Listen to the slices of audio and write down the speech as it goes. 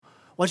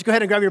Why don't you go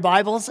ahead and grab your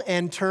Bibles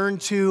and turn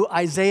to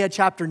Isaiah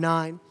chapter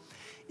 9.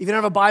 If you don't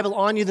have a Bible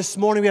on you this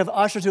morning, we have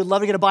ushers who would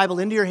love to get a Bible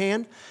into your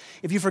hand.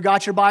 If you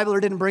forgot your Bible or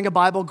didn't bring a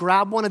Bible,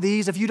 grab one of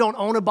these. If you don't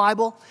own a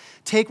Bible,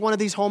 take one of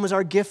these home as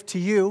our gift to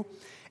you.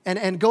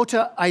 And go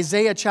to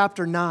Isaiah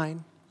chapter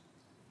 9.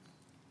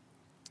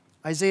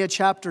 Isaiah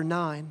chapter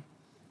 9.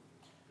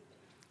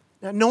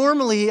 Now,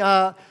 normally,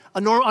 a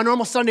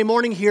normal Sunday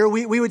morning here,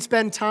 we would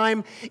spend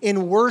time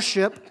in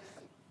worship,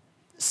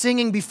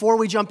 singing before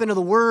we jump into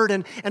the Word.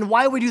 And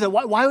why would we do that?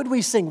 Why would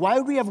we sing? Why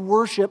would we have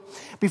worship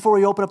before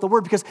we open up the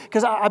Word? Because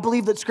I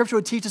believe that Scripture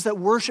would teach us that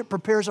worship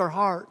prepares our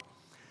heart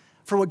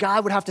for what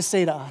God would have to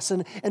say to us.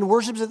 And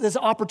worship is this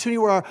opportunity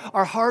where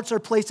our hearts are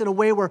placed in a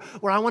way where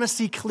I want to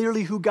see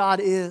clearly who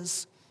God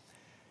is.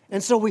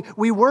 And so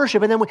we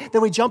worship, and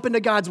then we jump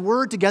into God's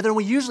Word together, and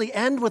we usually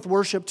end with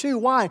worship too.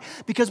 Why?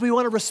 Because we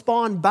want to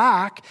respond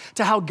back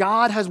to how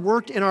God has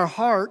worked in our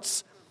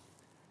hearts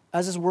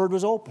as His Word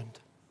was opened.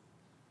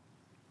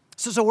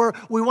 So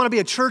we want to be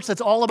a church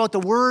that's all about the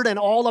Word and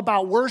all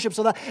about worship.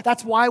 So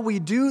that's why we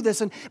do this.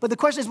 But the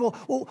question is,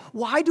 well,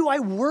 why do I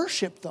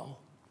worship though?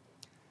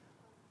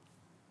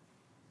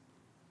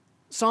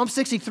 Psalm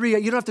 63,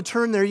 you don't have to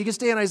turn there. You can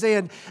stay in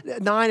Isaiah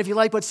 9 if you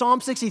like. But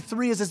Psalm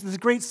 63 is this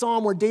great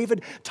psalm where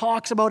David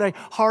talks about a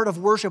heart of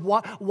worship.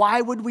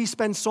 Why would we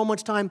spend so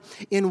much time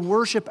in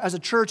worship as a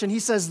church? And he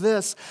says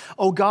this,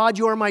 "O God,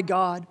 you are my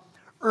God.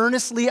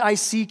 Earnestly I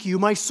seek you.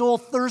 My soul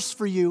thirsts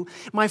for you.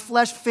 My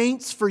flesh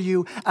faints for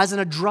you as in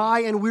a dry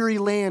and weary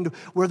land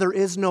where there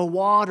is no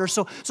water."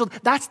 So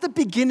that's the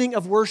beginning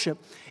of worship.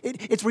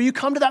 It's where you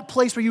come to that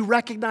place where you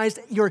recognize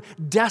your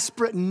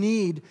desperate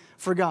need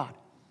for God.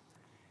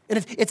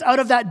 And it's out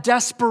of that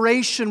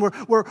desperation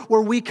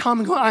where we come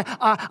and go,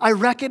 I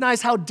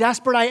recognize how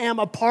desperate I am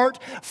apart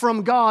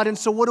from God. And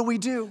so what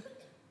do?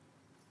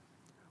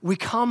 We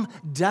come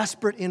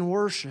desperate in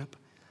worship.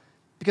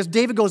 Because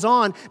David goes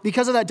on,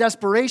 because of that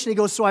desperation, he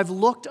goes, "So I've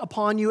looked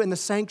upon you in the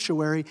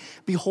sanctuary,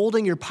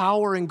 beholding your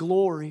power and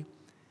glory."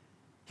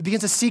 He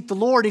begins to seek the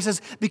Lord. He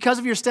says, "Because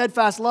of your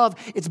steadfast love,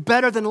 it's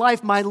better than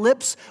life. My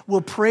lips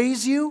will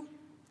praise you.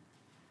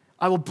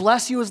 I will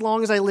bless you as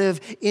long as I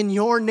live. In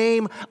your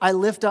name, I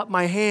lift up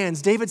my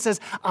hands." David says,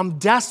 I'm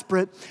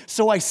desperate,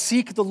 so I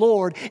seek the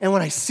Lord. And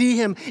when I see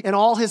Him in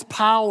all His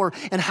power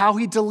and how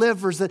He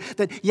delivers, that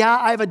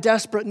I have a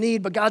desperate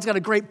need, but God's got a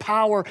great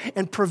power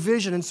and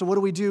provision. And so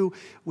what do?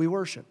 We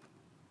worship.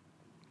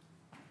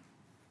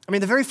 I mean,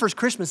 the very first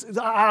Christmas,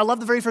 I love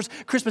the very first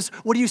Christmas.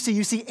 What do you see?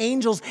 You see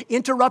angels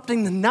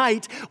interrupting the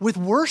night with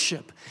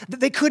worship.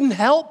 They couldn't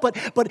help but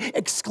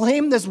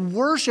exclaim this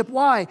worship.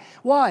 Why?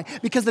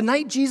 Because the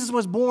night Jesus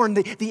was born,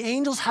 the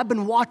angels have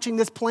been watching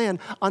this plan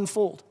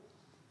unfold.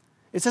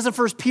 It says in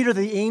 1 Peter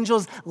that the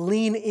angels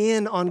lean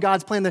in on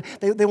God's plan.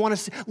 They want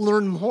to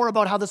learn more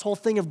about how this whole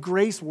thing of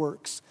grace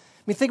works.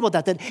 I mean, think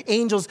about that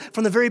angels,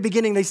 from the very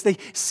beginning, they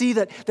see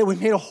that we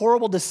made a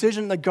horrible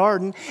decision in the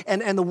garden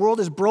and the world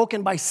is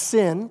broken by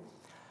sin,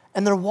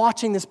 and they're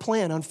watching this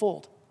plan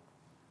unfold.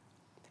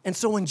 And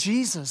so when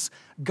Jesus,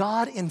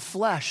 God in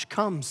flesh,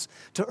 comes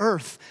to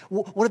earth,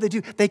 what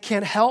do? They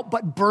can't help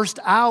but burst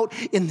out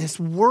in this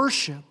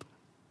worship.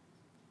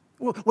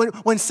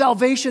 When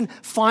salvation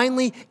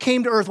finally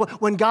came to earth,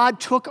 when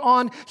God took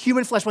on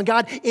human flesh, when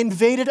God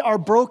invaded our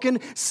broken,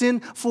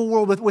 sinful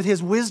world with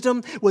His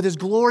wisdom, with His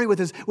glory, with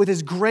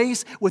His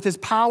grace, with His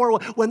power,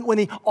 when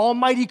the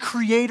almighty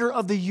creator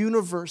of the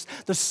universe,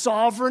 the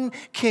sovereign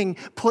King,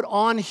 put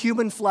on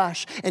human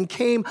flesh and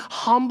came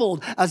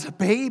humbled as a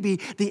baby,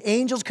 the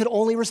angels could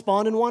only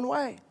respond in one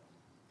way.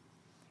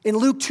 In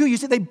Luke 2, you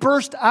see they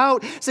burst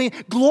out saying,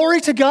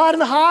 "Glory to God in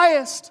the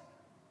highest."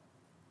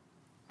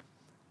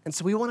 And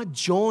so we want to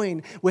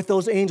join with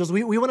those angels.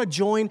 We want to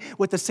join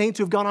with the saints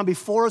who have gone on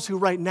before us, who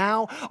right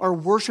now are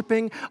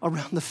worshiping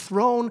around the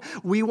throne.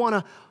 We want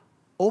to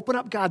open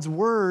up God's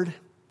Word,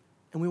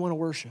 and we want to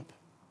worship.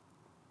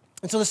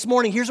 And so this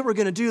morning, here's what we're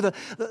going to do.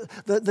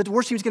 The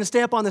worship team is going to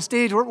stay up on the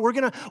stage. We're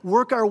going to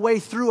work our way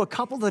through a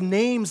couple of the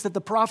names that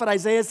the prophet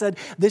Isaiah said,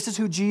 this is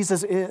who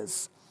Jesus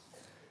is.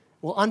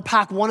 We'll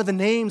unpack one of the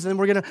names, and then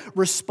we're going to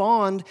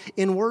respond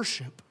in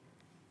worship.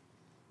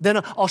 Then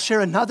I'll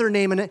share another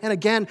name, and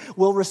again,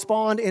 we'll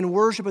respond in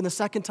worship, and the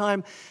second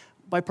time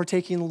by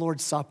partaking in the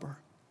Lord's Supper.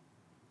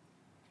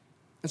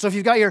 And so if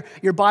you've got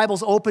your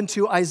Bibles open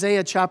to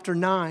Isaiah chapter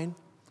 9,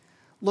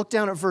 look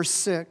down at verse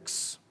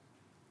 6.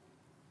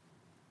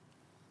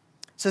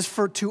 It says,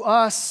 "For to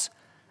us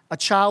a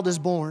child is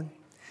born,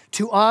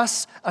 to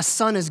us a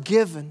son is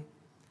given,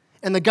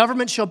 and the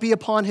government shall be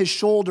upon His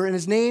shoulder, and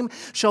His name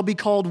shall be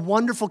called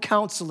Wonderful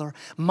Counselor,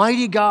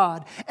 Mighty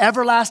God,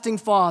 Everlasting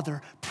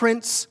Father,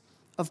 Prince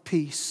of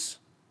Peace."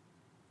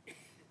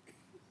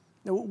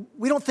 Now,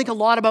 we don't think a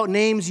lot about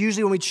names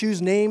usually when we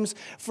choose names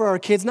for our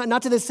kids,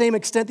 not to the same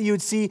extent that you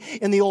would see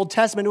in the Old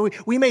Testament.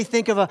 We may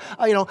think of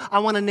I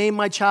want to name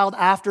my child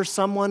after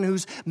someone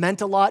who's meant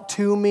a lot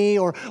to me,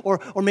 or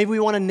maybe we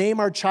want to name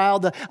our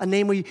child a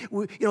name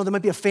there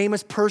might be a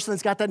famous person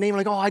that's got that name,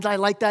 like, oh, I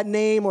like that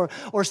name,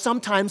 or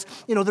sometimes,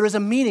 there is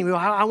a meaning.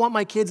 I want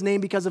my kid's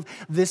name because of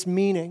this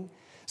meaning.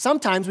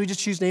 Sometimes we just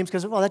choose names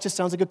because, well, that just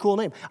sounds like a cool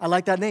name. I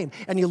like that name.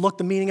 And you look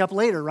the meaning up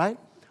later, right?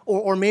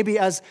 Or maybe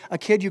as a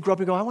kid you grew up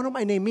and go, I wonder what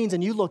my name means,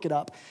 and you look it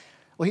up.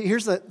 Well,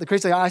 here's the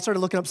crazy thing. I started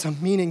looking up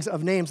some meanings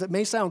of names that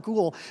may sound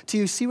cool to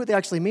you. See what they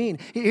actually mean.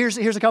 Here's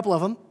a couple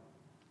of them.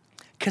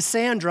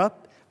 Cassandra,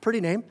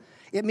 pretty name.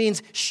 It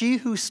means she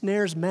who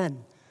snares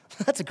men.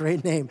 That's a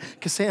great name,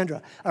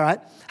 Cassandra. All right.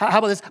 How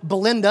about this?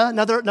 Belinda,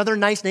 another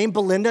nice name.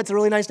 Belinda, it's a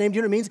really nice name. Do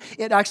you know what it means?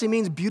 It actually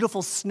means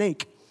beautiful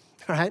snake.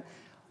 All right.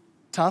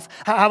 Tough.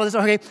 How about this?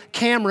 Okay,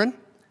 Cameron.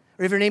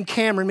 Or if your name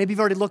Cameron, maybe you've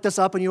already looked this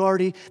up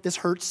and this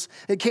hurts.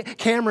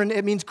 Cameron,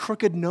 it means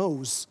crooked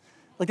nose.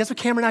 Like that's what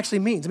Cameron actually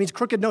means. It means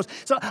crooked nose.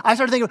 So I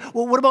started thinking,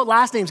 well, what about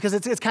last names? Because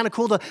it's kind of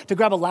cool to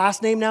grab a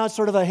last name now. It's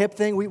sort of a hip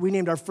thing. We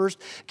named our first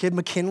kid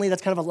McKinley.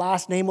 That's kind of a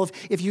last name. Well,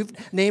 if you've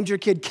named your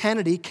kid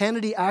Kennedy,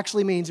 Kennedy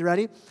actually means, you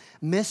ready?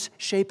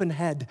 Misshapen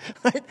head.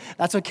 Right?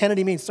 That's what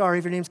Kennedy means. Sorry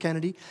if your name's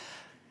Kennedy.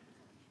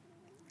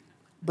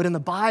 But in the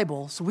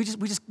Bible, so we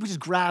just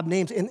grab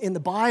names. In the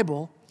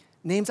Bible,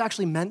 names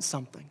actually meant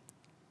something.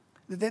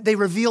 They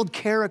revealed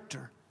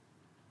character.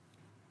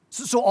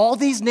 So all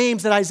these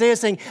names that Isaiah is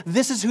saying,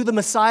 this is who the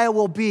Messiah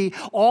will be,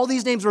 all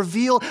these names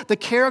reveal the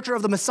character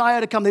of the Messiah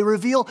to come. They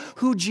reveal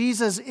who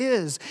Jesus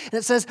is. And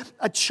it says,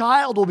 a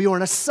child will be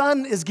born, a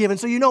son is given.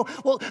 So you know,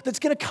 well, that's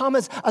going to come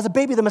as a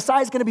baby. The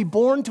Messiah is going to be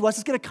born to us.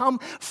 It's going to come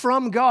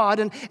from God,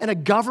 and a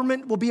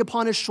government will be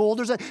upon his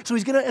shoulders. So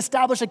he's going to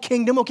establish a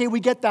kingdom. Okay, we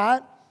get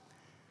that.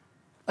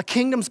 A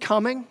kingdom's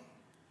coming. It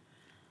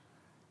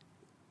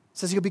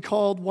says he'll be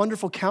called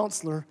Wonderful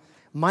Counselor,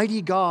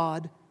 Mighty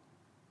God.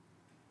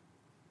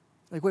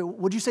 Like, wait,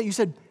 what'd you say? You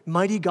said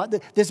mighty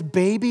God? This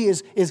baby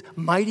is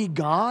mighty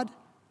God?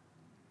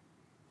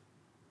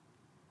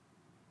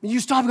 You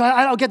stop,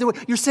 I don't get the way.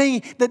 You're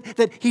saying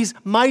that he's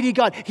mighty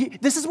God.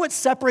 This is what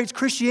separates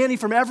Christianity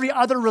from every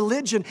other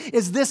religion,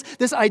 is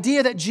this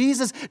idea that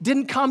Jesus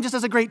didn't come just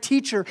as a great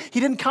teacher. He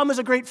didn't come as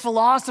a great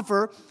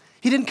philosopher.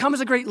 He didn't come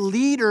as a great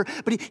leader,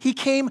 but he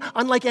came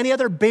unlike any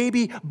other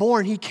baby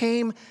born. He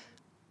came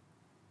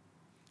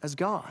as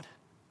God.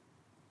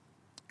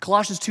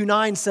 Colossians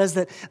 2:9 says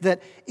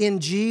that in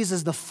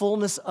Jesus, the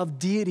fullness of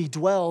deity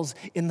dwells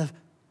in the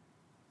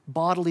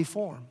bodily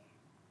form.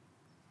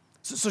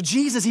 So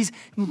Jesus, he's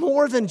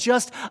more than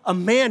just a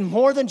man,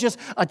 more than just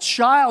a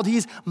child.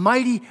 He's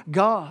mighty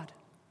God.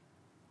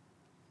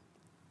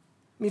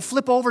 I mean,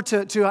 flip over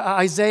to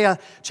Isaiah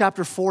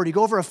chapter 40.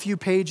 Go over a few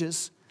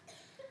pages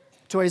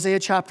to Isaiah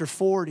chapter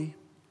 40.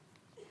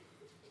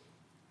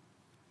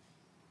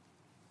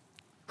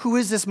 Who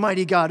is this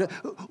mighty God?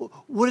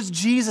 What does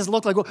Jesus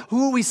look like?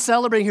 Who are we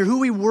celebrating here? Who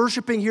are we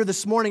worshiping here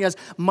this morning as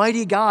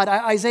mighty God?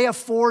 Isaiah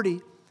 40,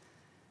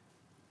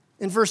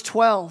 in verse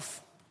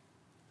 12,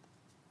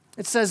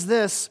 it says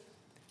this: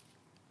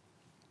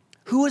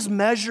 who has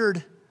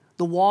measured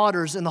the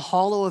waters in the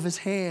hollow of his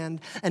hand,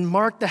 and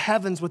marked the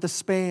heavens with a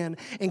span,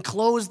 and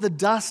closed the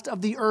dust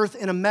of the earth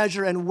in a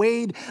measure, and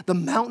weighed the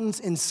mountains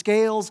in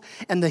scales,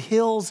 and the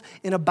hills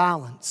in a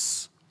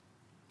balance?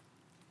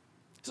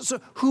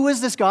 So who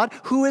is this God?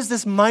 Who is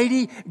this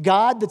mighty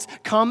God that's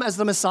come as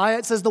the Messiah?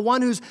 It says the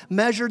one who's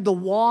measured the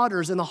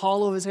waters in the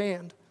hollow of his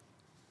hand.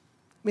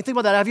 I mean, think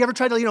about that. Have you ever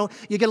tried to,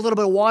 you get a little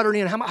bit of water in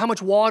you, and how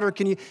much water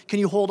can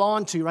you hold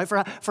on to, right?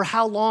 For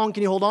how long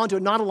can you hold on to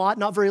it? Not a lot,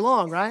 not very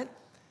long, right?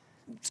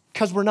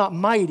 Because we're not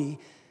mighty.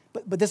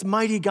 But this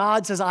mighty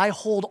God says, I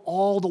hold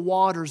all the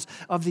waters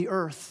of the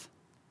earth.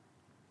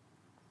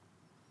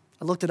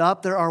 I looked it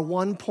up. There are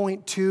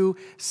 1.2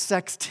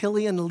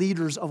 sextillion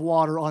liters of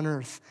water on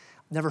earth.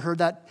 Never heard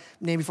that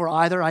name before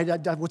either.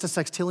 What's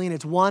a sextillion?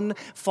 It's 1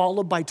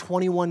 followed by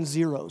 21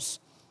 zeros.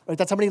 Right?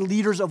 That's how many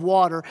liters of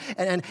water.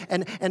 And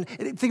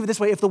think of it this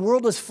way. If the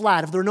world was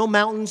flat, if there were no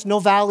mountains, no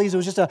valleys, it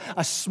was just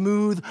a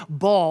smooth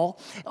ball,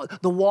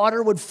 the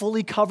water would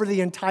fully cover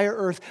the entire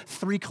earth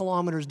 3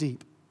 kilometers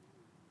deep.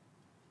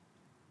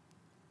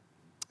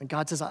 And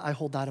God says, I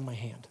hold that in my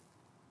hand.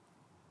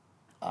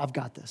 I've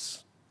got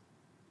this.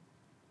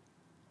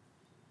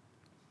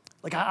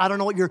 Like, I don't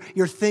know what your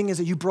thing is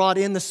that you brought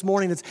in this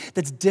morning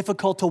that's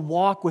difficult to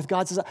walk with.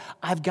 God says,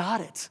 I've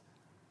got it.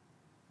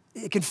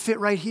 It can fit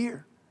right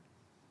here.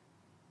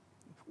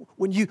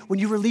 When you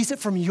release it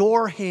from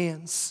your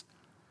hands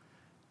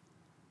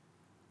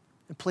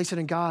and place it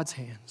in God's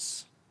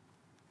hands.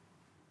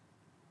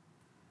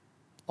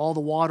 All the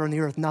water on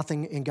the earth,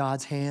 nothing in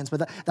God's hands.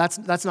 But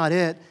that's not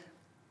it.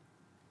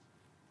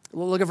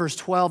 Well, look at verse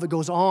 12. It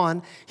goes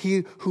on.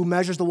 He who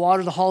measures the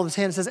waters, the hollow of his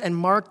hand, it says, and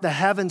marked the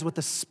heavens with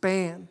a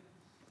span.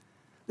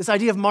 This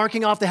idea of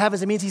marking off the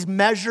heavens, it means he's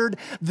measured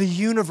the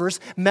universe,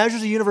 measures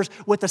the universe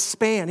with a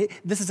span.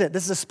 This is it.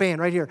 This is a span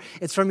right here.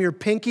 It's from your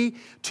pinky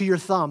to your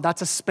thumb.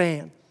 That's a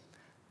span.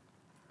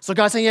 So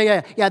God's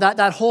saying, yeah,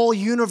 that whole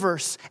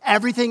universe,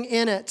 everything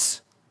in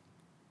it,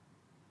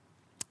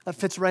 that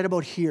fits right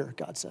about here,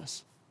 God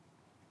says.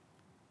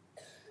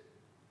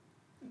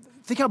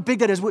 Think how big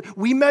that is.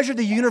 We measure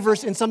the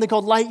universe in something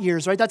called light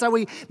years, right? That's how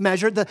we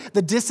measure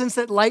the distance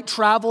that light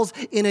travels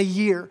in a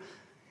year.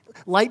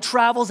 Light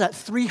travels at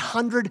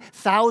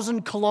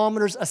 300,000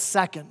 kilometers a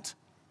second.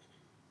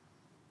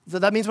 So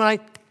that means when I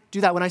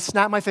Do that. When I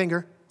snap my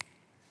finger,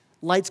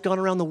 light's gone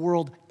around the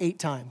world 8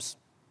 times.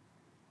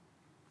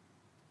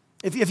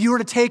 If you were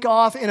to take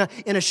off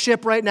in a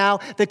ship right now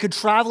that could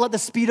travel at the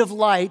speed of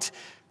light,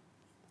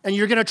 and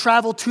you're going to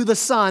travel to the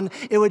sun,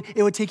 it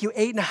would take you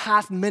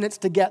 8.5 minutes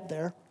to get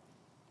there.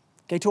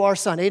 Okay, to our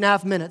sun,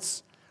 8.5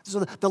 minutes. So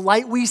the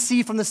light we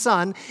see from the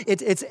sun,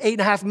 it's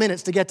 8.5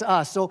 minutes to get to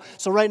us. So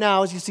right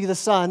now, as you see the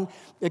sun,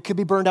 it could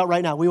be burned out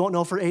right now. We won't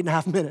know for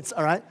 8.5 minutes,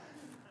 all right?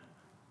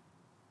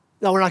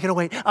 No, we're not going to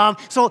wait.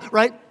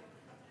 Right?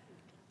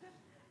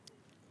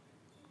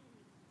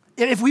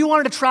 If we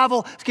wanted to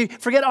travel, okay,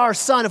 forget our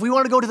sun, if we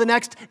wanted to go to the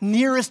next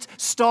nearest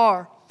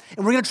star,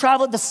 and we're going to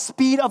travel at the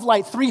speed of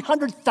light,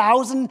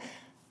 300,000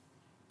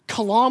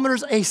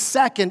 kilometers a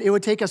second, it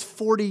would take us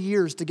 40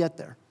 years to get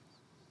there.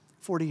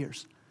 40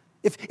 years.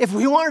 If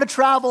we wanted to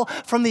travel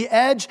from the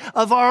edge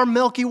of our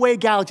Milky Way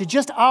galaxy,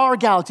 just our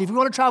galaxy, if we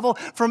want to travel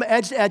from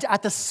edge to edge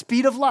at the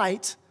speed of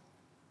light,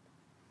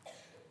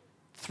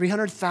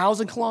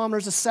 300,000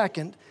 kilometers a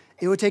second,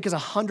 it would take us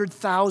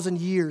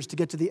 100,000 years to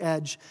get to the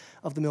edge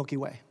of the Milky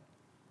Way.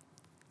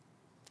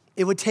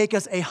 It would take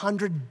us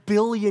 100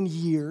 billion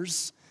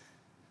years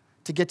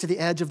to get to the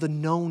edge of the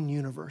known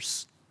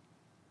universe.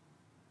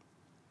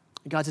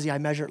 And God says, yeah, I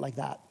measure it like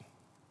that.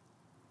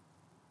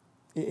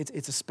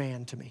 It's a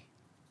span to me.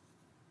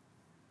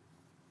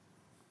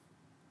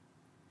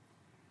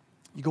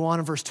 You go on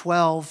in verse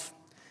 12,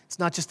 it's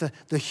not just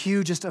the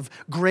hugest of,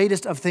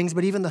 greatest of things,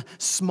 but even the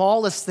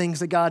smallest things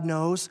that God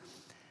knows.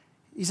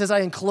 He says, I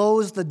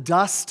enclose the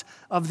dust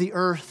of the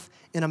earth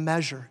in a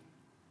measure.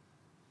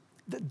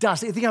 The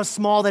dust, you think how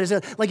small that is.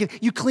 Like if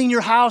you clean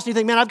your house and you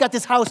think, man, I've got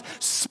this house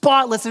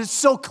spotless and it's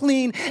so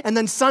clean, and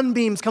then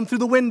sunbeams come through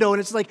the window and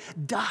it's like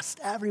dust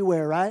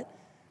everywhere, right?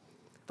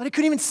 But I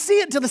couldn't even see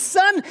it until the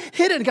sun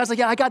hit it. And God's like,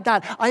 yeah, I got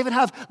that. I even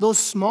have those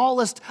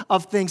smallest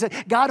of things.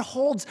 God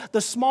holds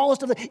the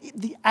smallest of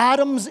the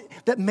atoms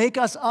that make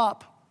us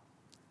up.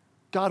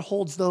 God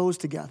holds those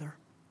together.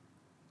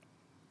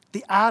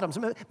 The atoms.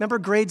 Remember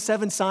grade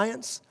 7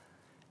 science?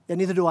 Yeah,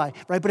 neither do I,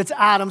 right? But it's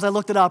atoms. I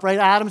looked it up, right?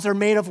 Atoms are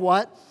made of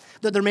what?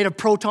 They're made of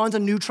protons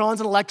and neutrons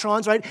and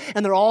electrons, right?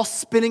 And they're all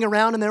spinning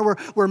around, and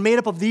we're made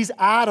up of these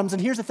atoms.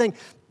 And here's the thing.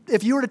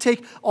 If you were to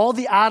take all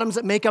the atoms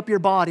that make up your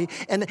body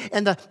and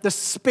the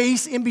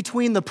space in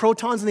between the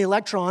protons and the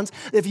electrons,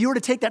 if you were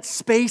to take that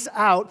space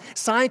out,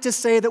 scientists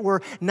say that we're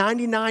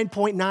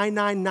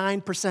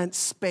 99.999%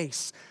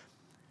 space.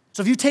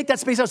 So if you take that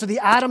space out, so the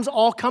atoms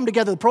all come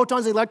together, the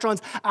protons and the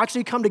electrons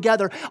actually come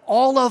together,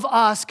 all of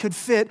us could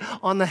fit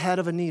on the head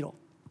of a needle.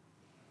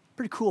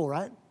 Pretty cool,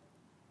 right?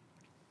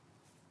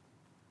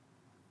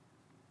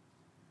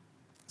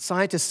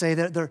 Scientists say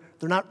that they're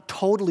not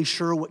totally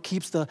sure what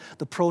keeps the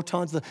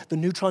protons, the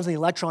neutrons and the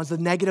electrons, the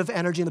negative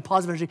energy and the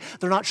positive energy,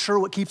 they're not sure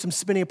what keeps them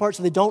spinning apart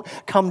so they don't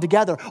come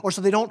together or so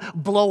they don't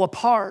blow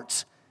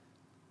apart.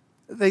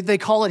 They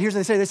call it, here's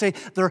what they say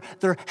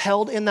they're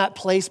held in that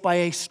place by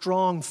a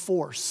strong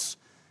force,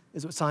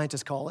 is what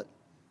scientists call it.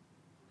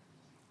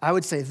 I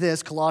would say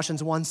this,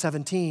 Colossians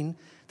 1:17,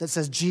 that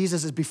says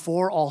Jesus is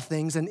before all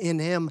things and in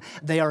him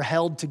they are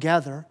held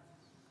together.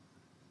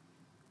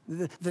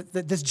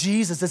 This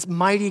Jesus, this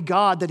mighty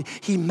God, that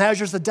he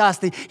measures the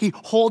dust, he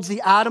holds the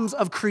atoms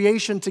of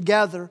creation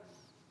together.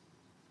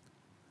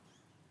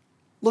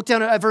 Look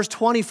down at verse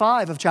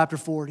 25 of chapter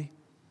 40.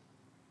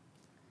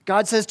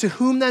 God says, to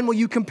whom then will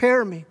you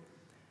compare me?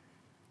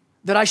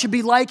 That I should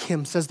be like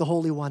him, says the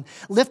Holy One.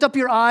 Lift up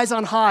your eyes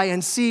on high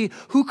and see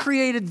who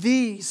created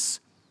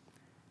these.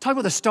 Talking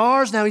about the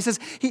stars now, he says,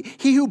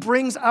 he who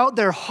brings out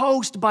their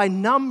host by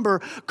number,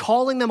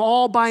 calling them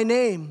all by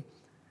name.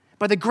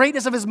 By the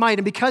greatness of his might,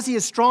 and because he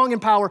is strong in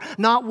power,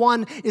 not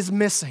one is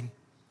missing.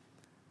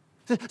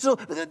 So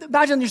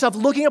imagine yourself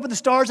looking up at the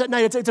stars at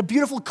night. It's a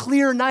beautiful,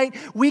 clear night.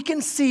 We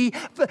can see,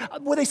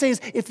 what they say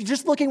is, if you're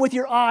just looking with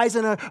your eyes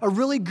in a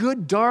really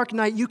good, dark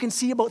night, you can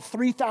see about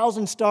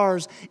 3,000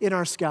 stars in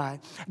our sky.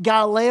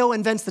 Galileo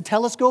invents the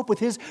telescope. With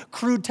his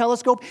crude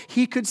telescope,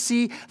 he could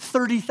see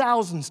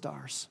 30,000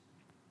 stars.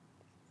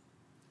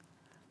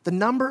 The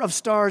number of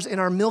stars in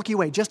our Milky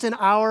Way, just in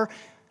our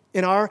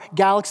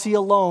galaxy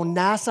alone,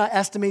 NASA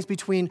estimates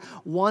between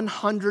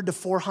 100 to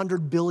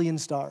 400 billion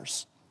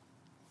stars.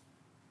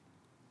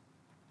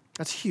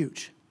 That's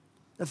huge.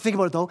 Now think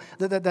about it, though,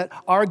 that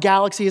our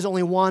galaxy is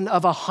only one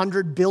of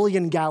 100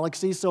 billion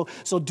galaxies, so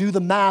do the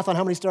math on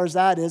how many stars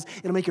that is.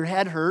 It'll make your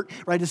head hurt,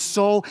 right? It's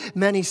so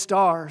many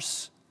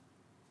stars.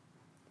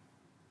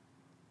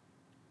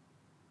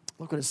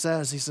 Look what it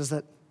says. He says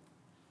that,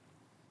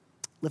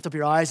 lift up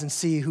your eyes and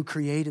see who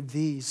created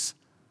these.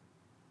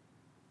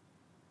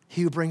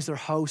 He who brings their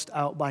host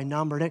out by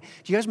number. Do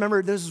you guys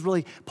remember, this was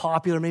really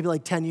popular maybe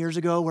like 10 years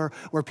ago where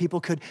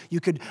people you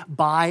could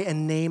buy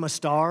and name a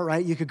star,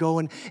 right? You could go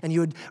and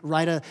you would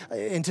write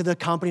into the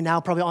company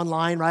now, probably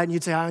online, right? And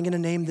you'd say, I'm going to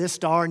name this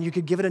star, and you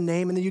could give it a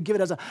name, and then you give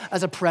it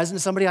as a present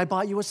to somebody. I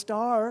bought you a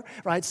star,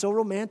 right? So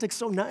romantic,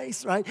 so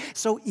nice, right?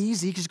 So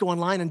easy. You just go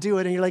online and do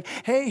it, and you're like,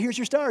 hey, here's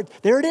your star.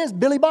 There it is,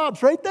 Billy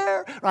Bob's right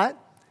there, right?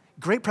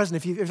 Great present.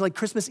 If you're like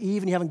Christmas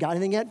Eve and you haven't got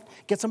anything yet,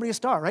 get somebody a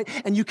star, right?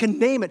 And you can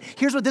name it.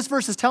 Here's what this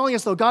verse is telling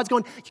us, though. God's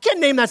going, you can't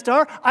name that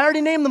star. I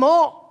already named them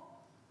all.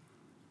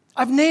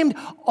 I've named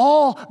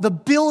all the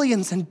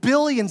billions and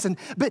billions.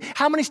 But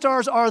how many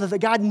stars are there that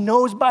God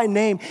knows by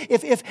name?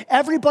 If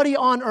everybody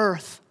on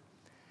earth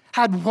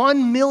had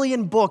 1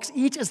 million books,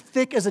 each as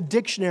thick as a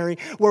dictionary,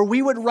 where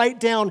we would write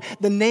down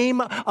the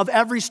name of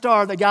every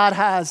star that God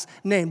has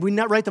named, we'd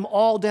not write them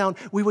all down,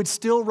 we would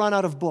still run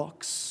out of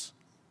books.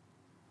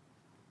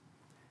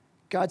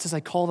 God says, I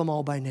call them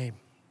all by name.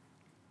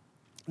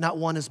 Not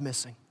one is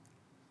missing.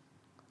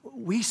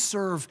 We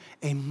serve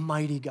a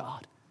mighty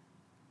God.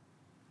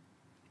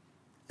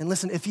 And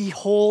listen, if he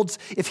holds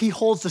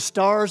the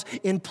stars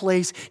in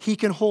place, he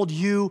can hold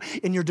you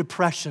in your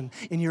depression,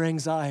 in your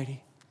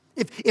anxiety.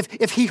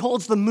 If he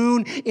holds the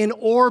moon in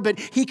orbit,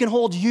 he can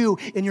hold you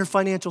in your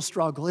financial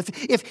struggle.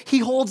 If he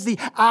holds the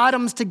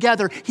atoms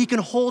together, he can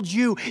hold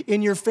you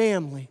in your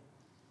family.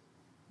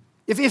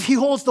 If he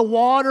holds the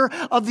water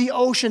of the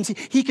oceans,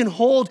 he can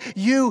hold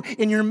you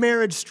in your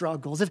marriage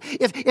struggles.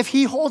 If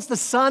he holds the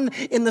sun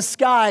in the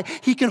sky,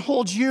 he can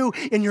hold you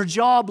in your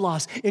job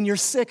loss, in your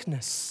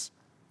sickness.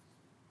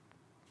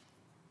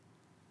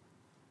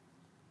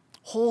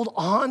 Hold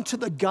on to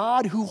the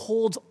God who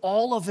holds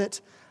all of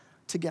it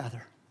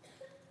together.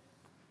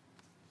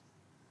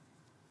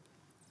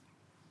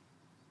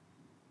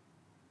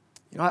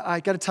 You know, I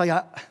got to tell you,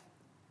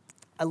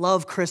 I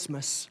love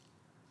Christmas.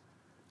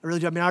 I really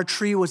do. I mean, our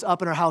tree was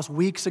up in our house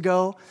weeks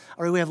ago.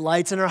 We have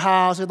lights in our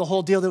house. We have the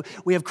whole deal.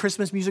 We have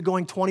Christmas music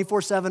going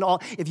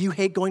 24/7. If you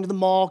hate going to the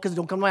mall, because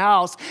don't come to my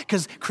house,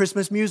 because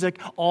Christmas music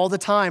all the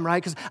time,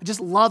 right? Because I just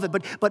love it.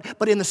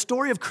 But in the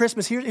story of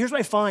Christmas, here's what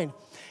I find.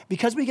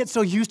 Because we get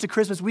so used to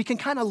Christmas, we can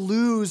kind of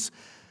lose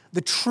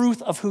the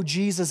truth of who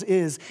Jesus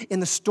is in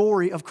the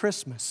story of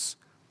Christmas.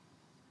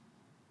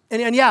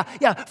 And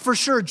yeah, for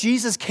sure,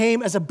 Jesus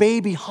came as a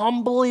baby,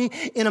 humbly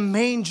in a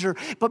manger.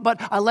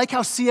 But I like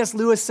how C.S.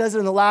 Lewis says it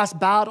in The Last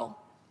Battle,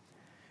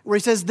 where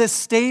he says this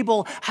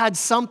stable had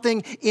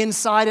something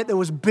inside it that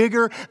was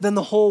bigger than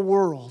the whole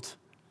world.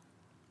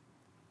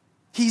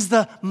 He's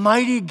the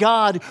mighty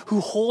God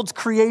who holds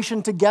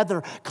creation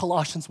together,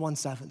 Colossians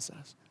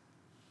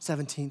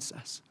 1:17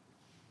 says.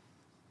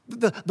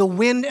 The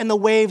wind and the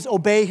waves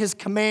obey his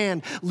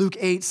command, Luke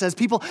 8 says.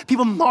 People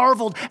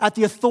marveled at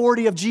the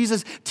authority of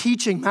Jesus'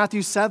 teaching,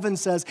 Matthew 7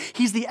 says.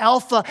 He's the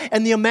Alpha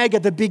and the Omega,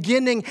 the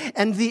beginning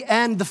and the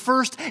end, the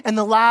first and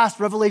the last,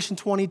 Revelation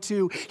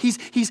 22.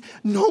 He's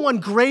no one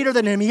greater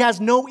than him. He has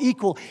no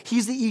equal.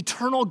 He's the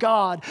eternal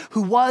God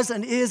who was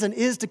and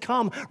is to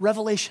come,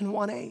 Revelation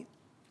 1:8.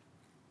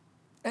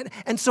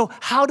 And so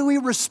how do we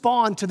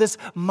respond to this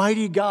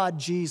mighty God,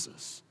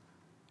 Jesus?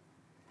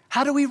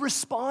 How do we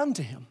respond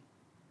to him?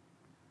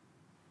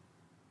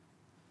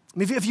 I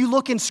mean, if you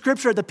look in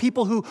Scripture at the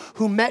people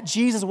who met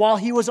Jesus while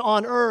he was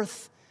on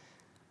earth,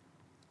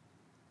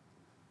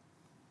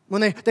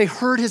 when they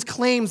heard his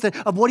claims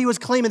of what he was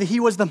claiming, that he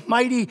was the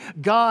mighty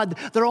God,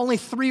 there are only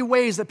 3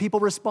 ways that people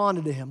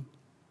responded to him.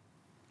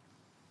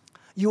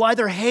 You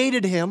either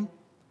hated him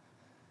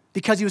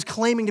because he was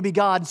claiming to be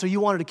God, and so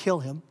you wanted to kill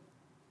him.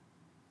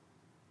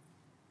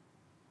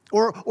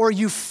 Or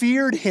you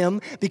feared him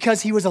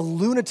because he was a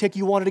lunatic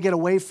you wanted to get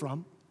away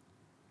from.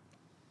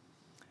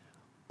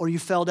 Or you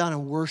fell down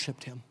and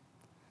worshiped him,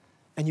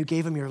 and you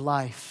gave him your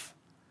life,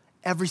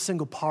 every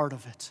single part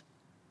of it.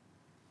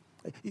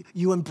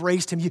 You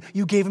embraced him.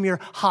 You gave him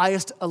your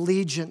highest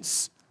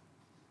allegiance.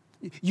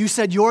 You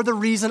said, you're the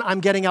reason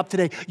I'm getting up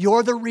today.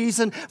 You're the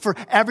reason for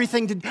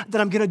everything that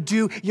I'm going to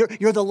do.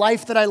 You're the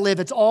life that I live.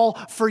 It's all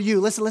for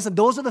you. Listen.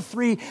 Those are the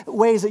 3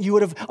 ways that you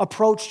would have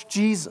approached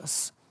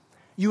Jesus.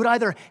 You would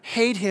either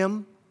hate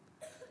him,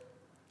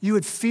 you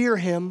would fear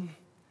him,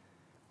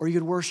 or you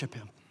would worship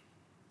him.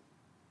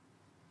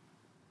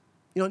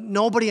 You know,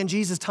 nobody in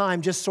Jesus'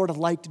 time just sort of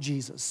liked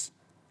Jesus.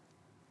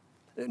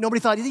 Nobody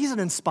thought, he's an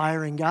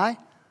inspiring guy.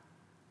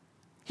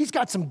 He's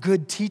got some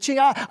good teaching.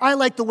 I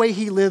like the way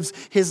he lives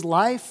his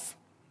life.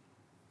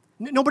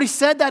 Nobody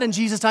said that in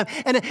Jesus' time.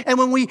 And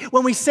when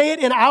we say it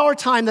in our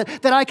time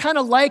that I kind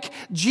of like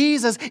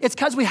Jesus, it's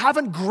because we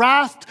haven't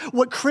grasped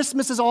what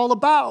Christmas is all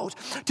about.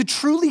 To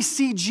truly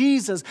see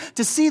Jesus,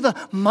 to see the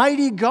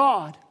mighty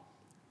God,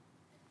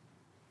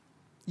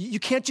 you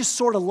can't just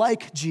sort of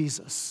like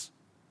Jesus.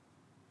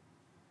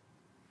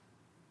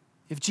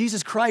 If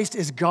Jesus Christ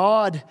is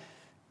God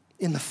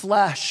in the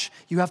flesh,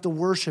 you have to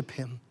worship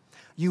him.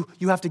 You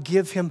have to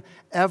give him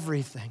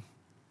everything.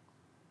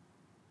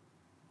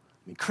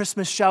 I mean,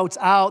 Christmas shouts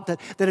out that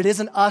it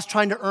isn't us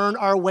trying to earn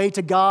our way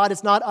to God.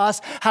 It's not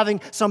us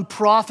having some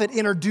prophet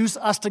introduce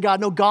us to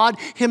God. No, God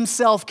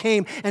himself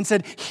came and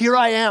said, here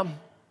I am.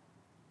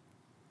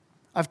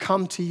 I've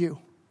come to you.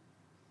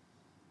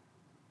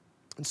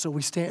 And so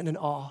we stand in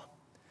awe.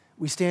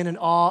 We stand in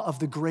awe of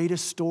the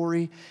greatest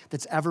story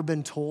that's ever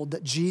been told,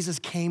 that Jesus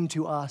came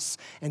to us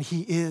and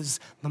he is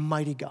the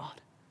mighty God.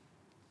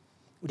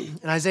 In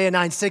Isaiah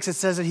 9:6, it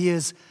says that he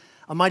is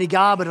a mighty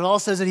God, but it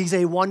also says that he's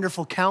a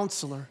wonderful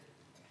counselor.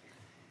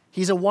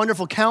 He's a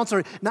wonderful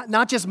counselor,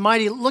 not just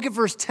mighty. Look at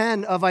verse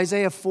 10 of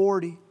Isaiah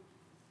 40. It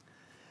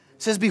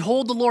says,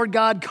 behold, the Lord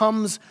God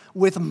comes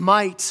with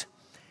might,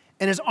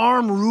 and his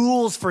arm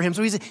rules for him.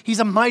 So he's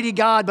a mighty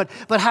God,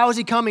 but how is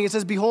he coming? It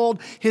says,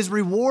 behold, his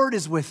reward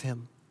is with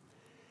him,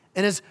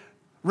 and his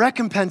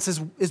recompense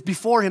is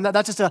before him.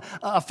 That's just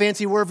a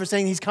fancy word for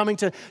saying he's coming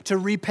to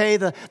repay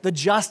the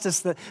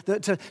justice,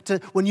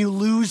 to when you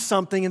lose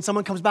something and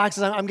someone comes back and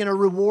says, I'm going to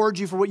reward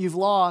you for what you've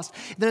lost.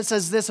 And then it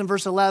says this in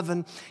verse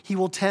 11, he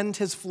will tend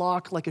his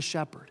flock like a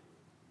shepherd.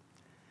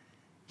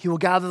 He will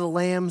gather the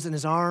lambs in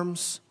his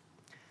arms.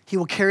 He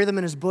will carry them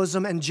in his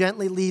bosom and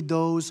gently lead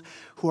those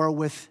who are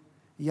with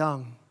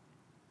young.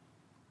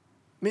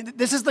 I mean,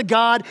 this is the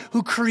God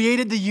who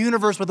created the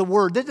universe with a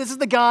word. This is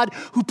the God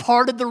who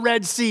parted the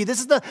Red Sea. This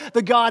is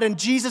the God in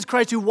Jesus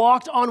Christ who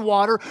walked on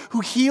water,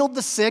 who healed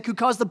the sick, who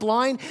caused the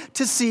blind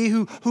to see,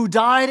 who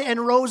died and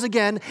rose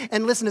again.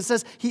 And listen, it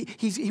says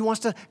he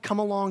wants to come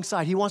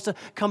alongside. He wants to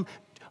come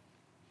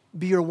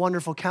be your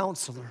wonderful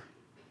counselor.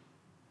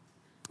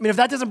 I mean, if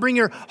that doesn't bring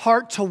your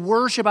heart to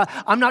worship,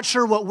 I'm not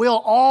sure what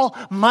will.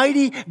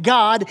 Almighty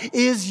God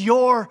is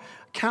your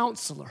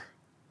counselor.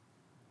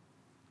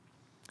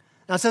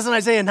 Now, it says in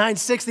Isaiah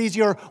 9:6, he's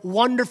your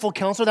wonderful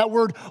counselor. That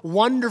word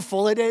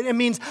wonderful, it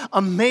means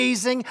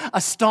amazing,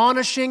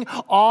 astonishing,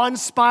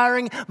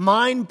 awe-inspiring,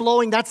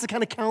 mind-blowing. That's the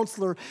kind of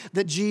counselor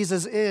that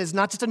Jesus is.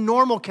 Not just a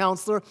normal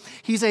counselor,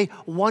 he's a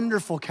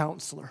wonderful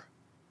counselor.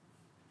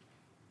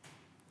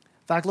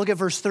 In fact, look at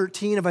verse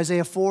 13 of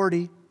Isaiah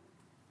 40.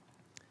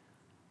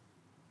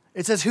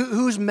 It says,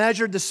 who's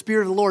measured the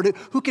Spirit of the Lord?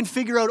 Who can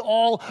figure out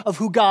all of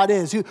who God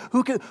is?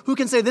 Who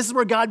can say this is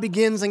where God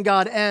begins and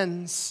God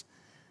ends?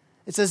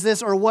 It says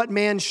this, or what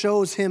man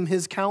shows him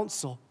his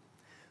counsel?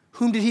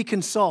 Whom did he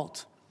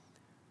consult?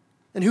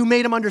 And who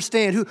made him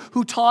understand?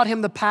 Who taught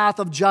him the path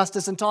of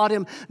justice and taught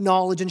him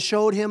knowledge and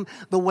showed him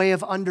the way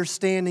of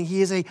understanding?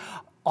 He is an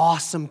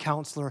awesome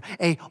counselor,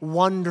 a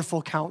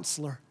wonderful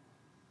counselor.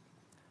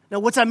 Now,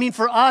 what's that mean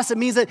for us? It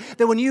means that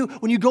when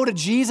you go to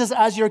Jesus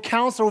as your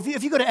counselor,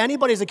 if you go to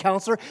anybody as a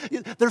counselor,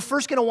 they're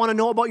first going to want to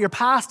know about your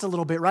past a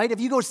little bit, right? If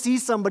you go see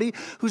somebody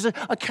who's a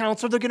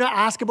counselor, they're going to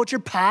ask about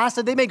your past,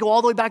 and they may go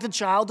all the way back to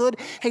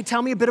childhood. Hey,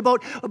 tell me a bit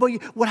about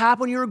what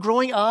happened when you were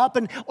growing up,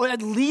 or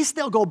at least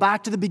they'll go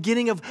back to the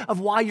beginning of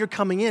why you're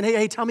coming in.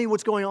 Hey, tell me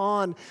what's going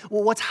on.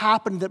 Well, what's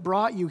happened that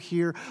brought you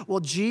here?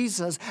 Well,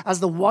 Jesus, as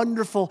the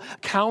wonderful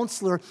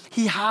counselor,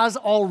 he has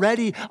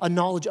already a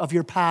knowledge of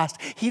your past.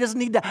 He doesn't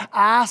need to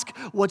ask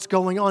what's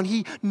going on.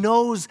 He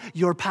knows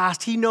your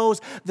past. He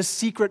knows the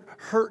secret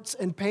hurts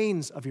and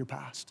pains of your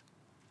past.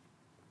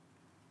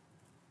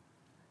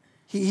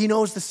 He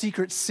knows the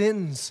secret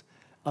sins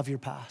of your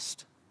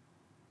past.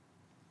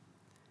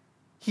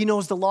 He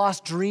knows the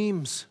lost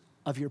dreams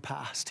of your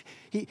past.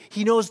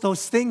 He knows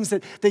those things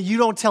that you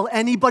don't tell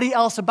anybody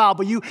else about,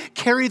 but you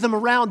carry them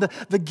around,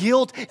 the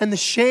guilt and the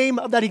shame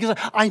of that. He goes,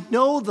 I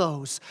know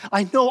those.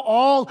 I know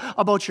all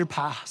about your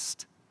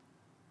past.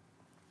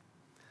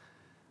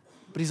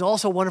 But he's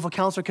also a wonderful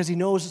counselor because he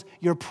knows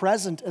your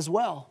present as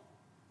well.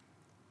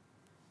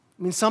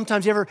 I mean,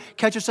 sometimes you ever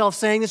catch yourself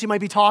saying this? You might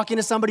be talking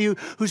to somebody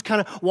who's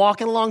kind of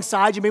walking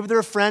alongside you. Maybe they're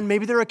a friend.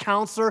 Maybe they're a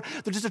counselor.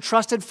 They're just a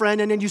trusted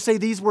friend. And then you say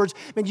these words,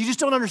 man, you just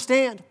don't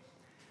understand.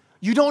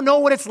 You don't know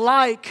what it's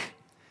like.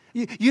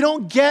 You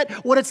don't get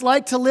what it's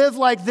like to live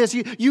like this.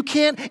 You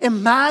can't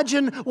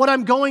imagine what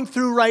I'm going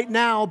through right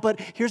now. But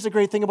here's the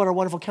great thing about our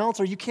wonderful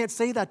counselor. You can't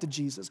say that to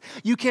Jesus.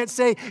 You can't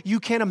say, you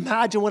can't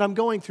imagine what I'm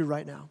going through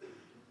right now.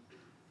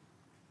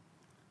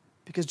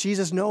 Because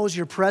Jesus knows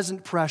your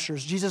present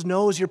pressures. Jesus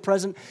knows your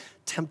present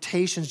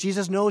temptations.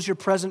 Jesus knows your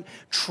present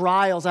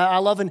trials. I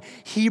love in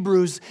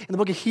Hebrews, in the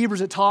book of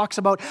Hebrews, it talks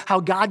about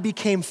how God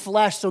became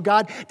flesh. So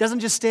God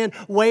doesn't just stand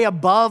way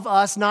above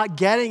us, not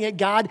getting it.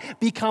 God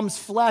becomes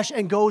flesh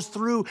and goes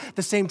through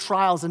the same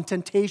trials and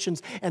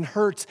temptations and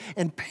hurts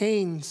and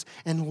pains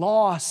and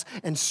loss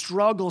and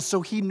struggles.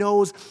 So he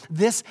knows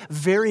this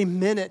very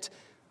minute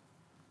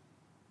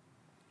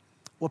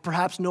what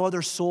perhaps no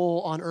other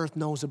soul on earth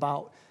knows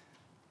about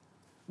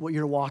what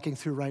you're walking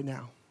through right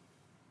now.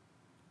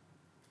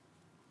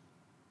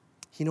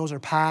 He knows our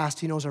past.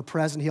 He knows our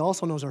present. He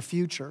also knows our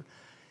future.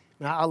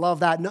 Now, I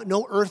love that.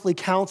 No earthly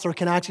counselor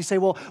can actually say,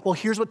 well,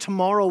 here's what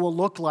tomorrow will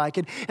look like.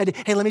 And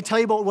hey, let me tell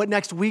you about what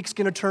next week's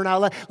going to turn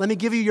out. Let me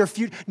give you your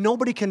future.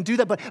 Nobody can do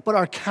that. But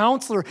our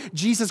counselor,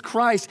 Jesus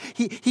Christ,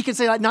 he can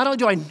say, not only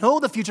do I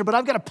know the future, but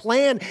I've got a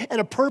plan and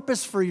a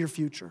purpose for your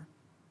future.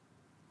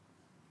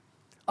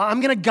 I'm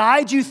going to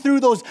guide you through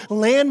those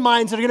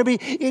landmines that are going to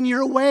be in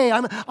your way.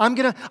 I'm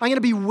going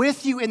to be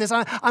with you in this.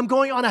 I'm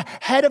going on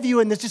ahead of you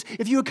in this. Just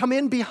if you would come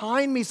in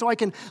behind me so I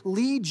can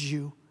lead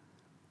you.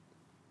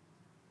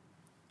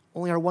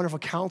 Only our wonderful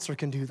counselor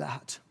can do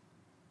that.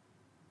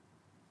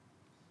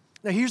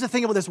 Now, here's the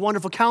thing about this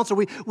wonderful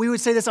counselor. We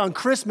would say this on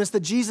Christmas,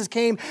 that Jesus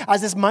came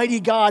as this mighty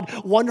God,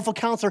 wonderful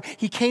counselor.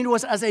 He came to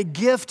us as a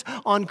gift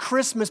on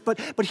Christmas. But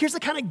here's the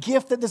kind of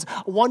gift that this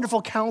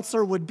wonderful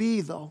counselor would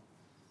be, though.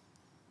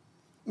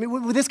 I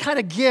mean, with this kind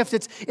of gift,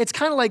 it's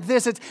kind of like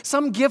this.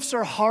 Some gifts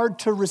are hard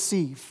to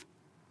receive.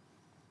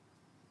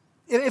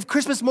 If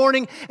Christmas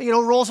morning,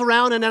 rolls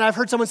around, and then I've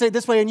heard someone say it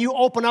this way, and you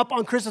open up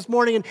on Christmas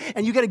morning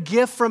and you get a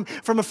gift from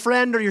a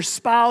friend or your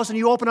spouse, and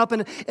you open up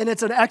and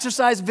it's an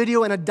exercise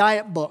video and a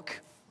diet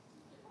book.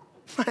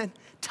 Man,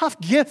 tough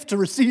gift to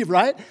receive,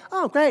 right?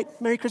 Oh, great.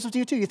 Merry Christmas to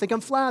you too. You think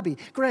I'm flabby.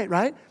 Great,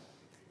 right?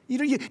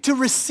 To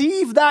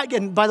receive that,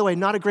 and by the way,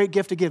 not a great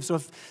gift to give. So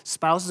if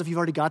spouses, if you've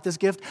already got this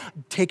gift,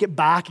 take it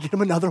back, get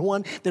them another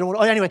one. They don't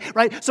want, anyway,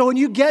 right? So when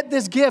you get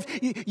this gift,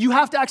 you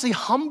have to actually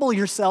humble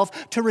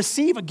yourself to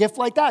receive a gift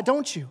like that,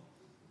 don't you?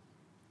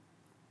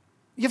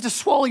 You have to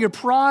swallow your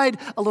pride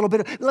a little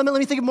bit. Let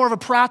me think of more of a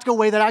practical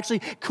way that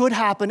actually could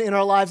happen in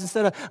our lives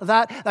instead of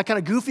that kind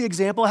of goofy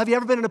example. Have you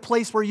ever been in a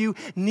place where you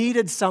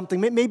needed something?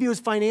 Maybe it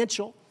was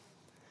financial.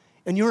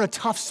 And you're in a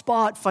tough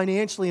spot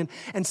financially,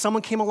 and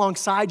someone came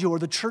alongside you, or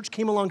the church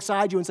came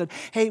alongside you and said,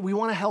 hey, we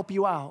want to help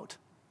you out.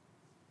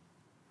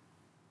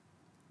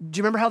 Do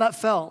you remember how that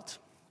felt?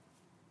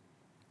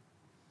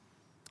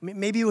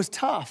 Maybe it was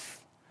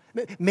tough.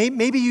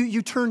 Maybe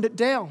you turned it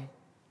down.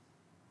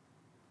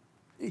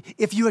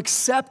 If you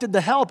accepted the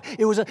help,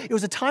 it was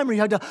a time where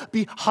you had to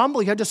be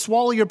humble. You had to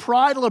swallow your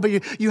pride a little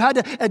bit. You had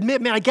to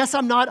admit, man, I guess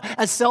I'm not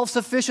as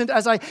self-sufficient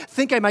as I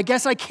think I am. I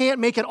guess I can't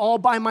make it all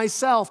by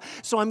myself,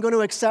 so I'm going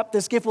to accept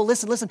this gift. Well,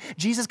 listen.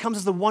 Jesus comes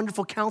as the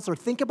wonderful counselor.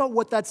 Think about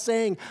what that's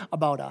saying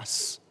about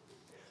us,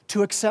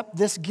 to accept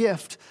this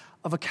gift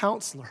of a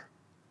counselor.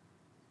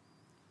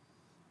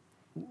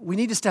 We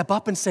need to step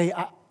up and say,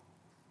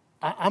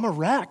 I'm a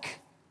wreck.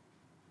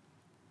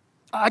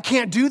 I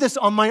can't do this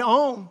on my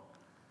own.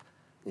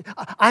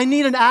 I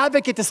need an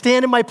advocate to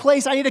stand in my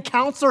place. I need a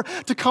counselor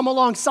to come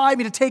alongside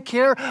me, to take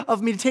care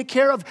of me, to take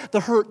care of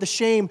the hurt, the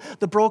shame,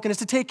 the brokenness,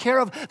 to take care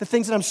of the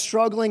things that I'm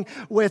struggling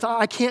with.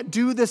 I can't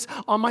do this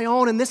on my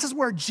own. And this is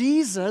where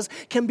Jesus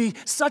can be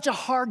such a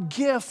hard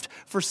gift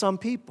for some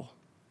people.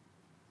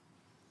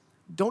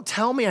 Don't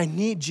tell me I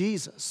need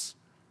Jesus.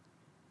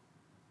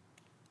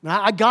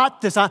 I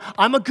got this.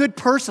 I'm a good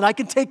person. I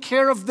can take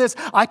care of this.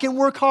 I can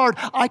work hard.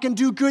 I can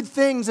do good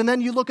things. And then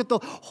you look at the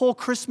whole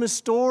Christmas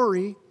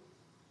story,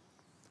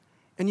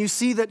 and you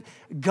see that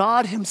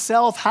God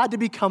himself had to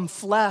become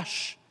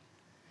flesh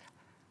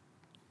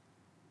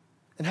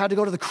and had to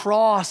go to the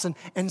cross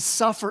and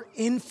suffer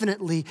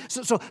infinitely.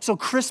 So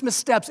Christmas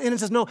steps in and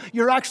says, no,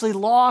 you're actually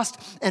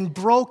lost and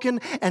broken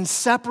and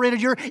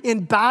separated. You're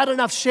in bad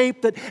enough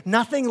shape that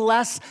nothing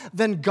less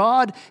than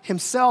God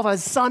himself,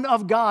 as Son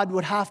of God,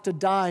 would have to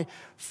die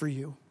for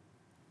you.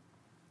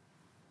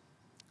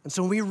 And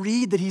so when we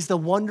read that he's the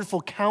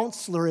wonderful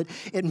counselor,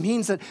 it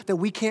means that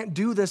we can't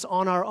do this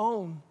on our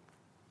own.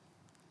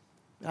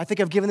 I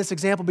think I've given this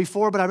example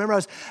before, but I remember I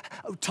was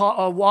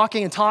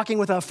walking and talking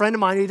with a friend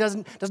of mine. He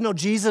doesn't know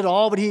Jesus at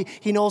all, but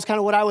he knows kind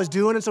of what I was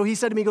doing. And so he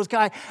said to me, he goes,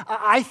 Kai,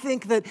 I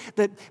think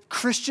that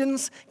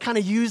Christians kind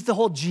of use the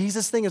whole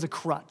Jesus thing as a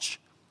crutch.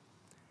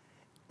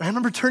 And I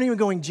remember turning and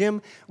going,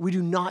 Jim, we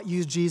do not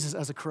use Jesus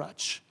as a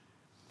crutch.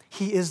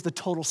 He is the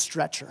total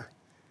stretcher.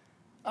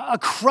 A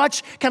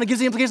crutch kind of gives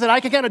the implication that I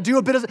can kind of do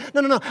a bit of,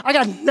 no, I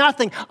got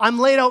nothing. I'm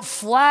laid out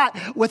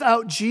flat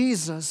without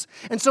Jesus.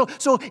 And so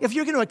if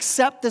you're going to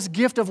accept this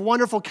gift of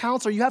wonderful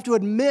counselor, you have to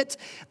admit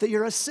that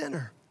you're a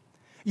sinner.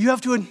 You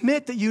have to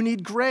admit that you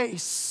need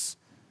grace.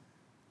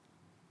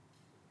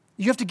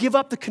 You have to give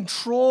up the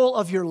control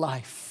of your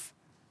life.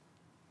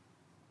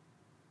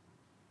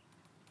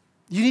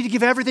 You need to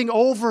give everything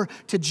over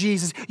to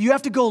Jesus. You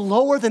have to go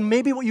lower than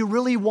maybe what you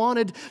really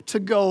wanted to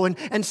go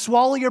and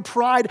swallow your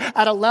pride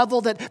at a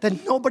level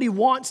that nobody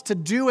wants to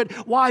do it.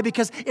 Why?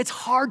 Because it's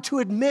hard to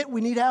admit we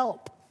need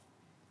help.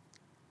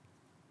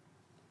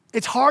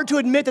 It's hard to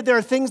admit that there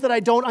are things that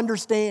I don't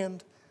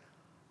understand.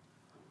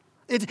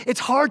 It's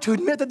hard to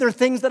admit that there are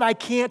things that I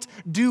can't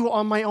do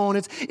on my own.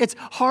 It's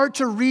hard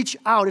to reach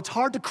out. It's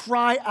hard to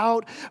cry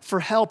out for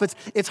help.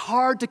 It's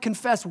hard to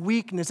confess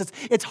weakness.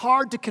 It's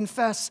hard to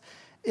confess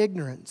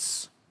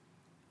ignorance.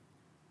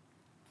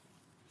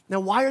 Now,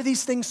 why are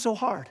these things so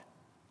hard?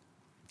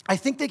 I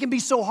think they can be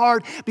so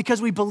hard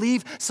because we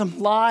believe some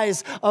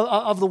lies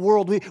of the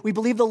world. We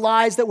believe the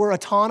lies that we're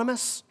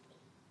autonomous.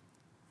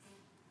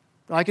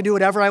 I can do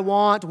whatever I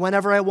want,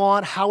 whenever I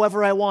want,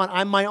 however I want.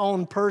 I'm my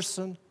own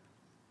person.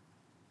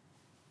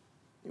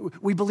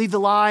 We believe the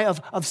lie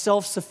of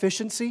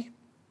self-sufficiency.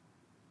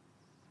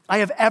 I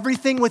have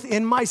everything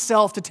within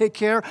myself to take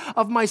care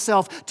of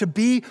myself, to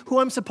be who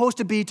I'm supposed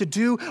to be, to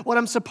do what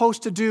I'm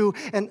supposed to do.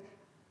 And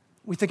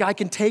we think I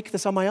can take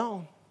this on my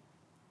own.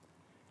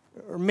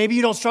 Or maybe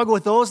you don't struggle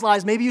with those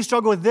lies. Maybe you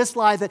struggle with this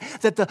lie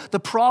that the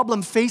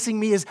problem facing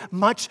me is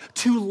much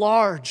too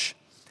large.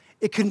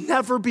 It can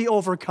never be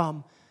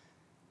overcome.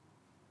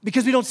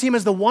 Because we don't see him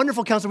as the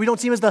wonderful counselor. We don't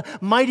see him as the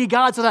mighty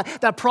God. So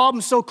that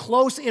problem's so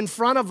close in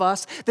front of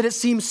us that it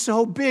seems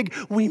so big.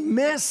 We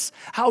miss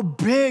how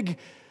big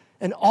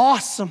and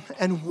awesome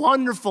and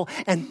wonderful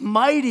and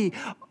mighty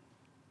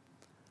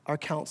our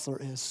counselor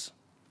is.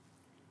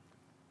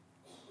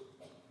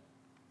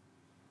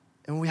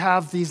 And we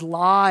have these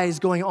lies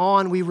going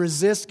on. We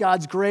resist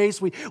God's grace.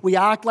 We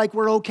act like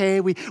we're okay.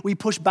 We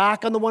push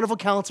back on the wonderful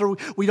Counselor.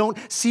 We don't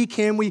seek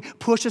Him. We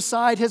push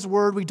aside His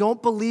word. We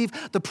don't believe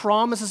the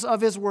promises of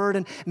His word.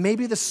 And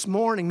maybe this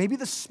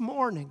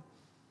morning,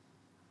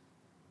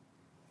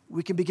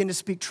 we can begin to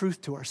speak truth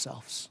to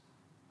ourselves.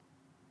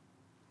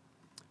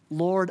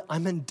 Lord,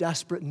 I'm in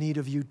desperate need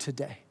of you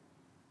today.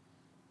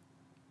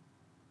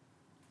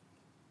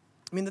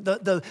 I mean,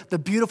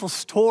 the beautiful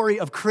story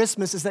of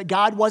Christmas is that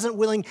God wasn't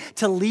willing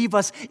to leave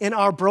us in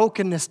our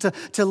brokenness,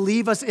 to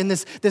leave us in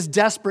this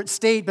desperate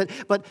state,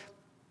 but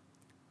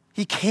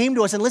He came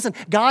to us. And listen,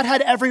 God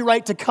had every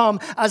right to come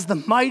as the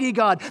mighty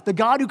God, the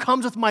God who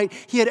comes with might.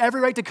 He had every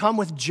right to come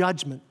with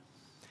judgment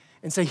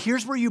and say,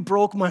 here's where you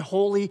broke my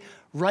holy,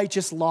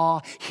 righteous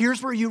law.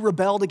 Here's where you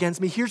rebelled against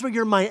me. Here's where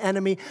you're my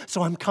enemy,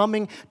 so I'm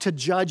coming to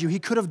judge you. He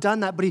could have done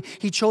that, but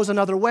he chose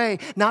another way,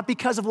 not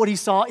because of what He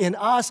saw in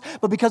us,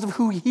 but because of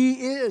who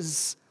He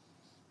is.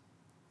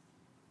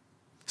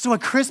 So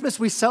at Christmas,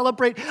 we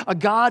celebrate a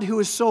God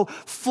who is so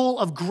full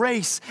of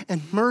grace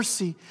and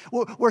mercy,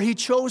 where He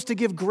chose to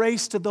give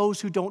grace to those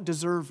who don't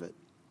deserve it.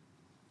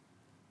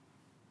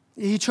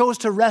 He chose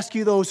to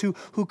rescue those who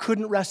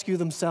couldn't rescue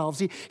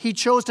themselves. He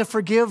chose to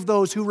forgive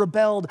those who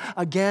rebelled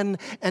again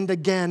and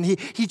again.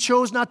 He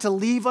chose not to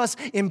leave us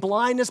in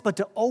blindness, but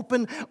to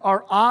open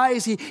our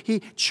eyes.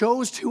 He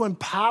chose to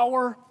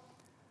empower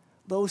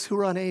those who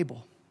are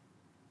unable.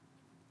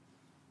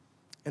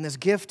 And this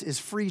gift is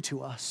free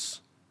to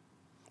us.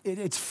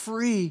 It's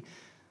free,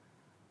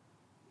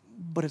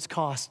 but it's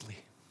costly.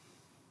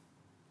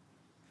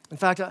 In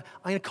fact, I'm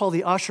going to call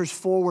the ushers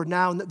forward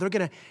now, and they're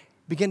going to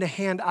begin to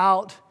hand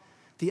out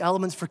the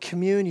elements for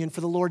communion, for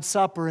the Lord's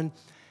Supper. And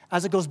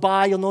as it goes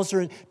by, you'll notice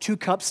there are 2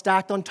 cups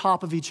stacked on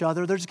top of each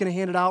other. They're just going to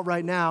hand it out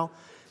right now.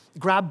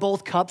 Grab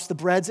both cups. The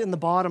bread's in the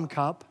bottom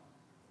cup.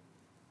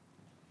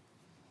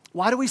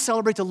 Why do we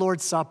celebrate the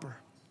Lord's Supper?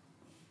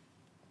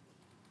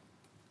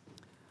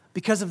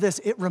 Because of this,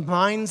 it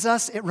reminds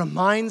us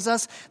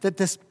that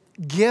this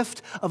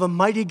gift of a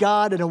mighty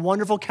God and a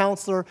wonderful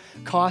Counselor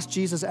cost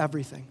Jesus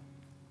everything.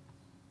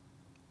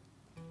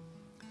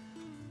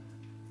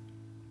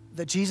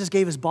 That Jesus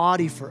gave His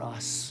body for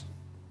us.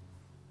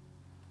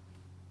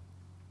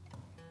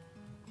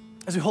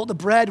 As we hold the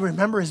bread, we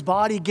remember His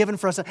body given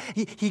for us.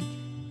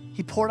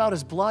 He poured out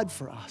His blood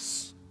for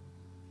us.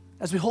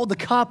 As we hold the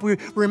cup, we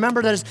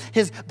remember that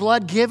His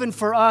blood given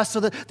for us.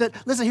 So that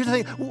listen, here's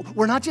the thing.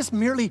 We're not just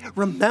merely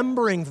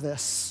remembering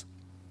this,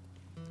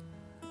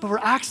 but we're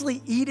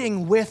actually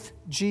eating with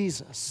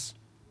Jesus.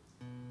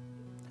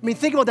 I mean,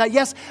 think about that.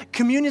 Yes,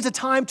 communion is a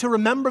time to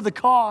remember the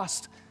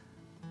cost.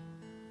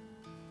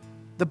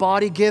 The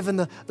body given,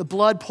 the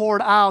blood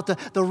poured out,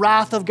 the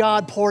wrath of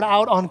God poured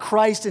out on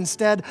Christ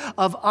instead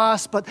of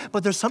us. But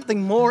there's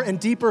something more and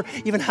deeper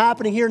even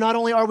happening here. Not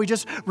only are we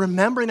just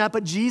remembering that,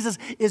 but Jesus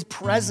is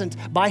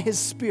present by His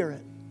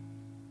Spirit.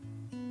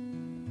 I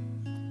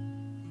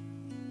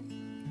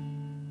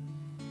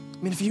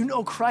mean, if you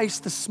know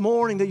Christ this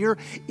morning, that you're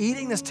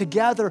eating this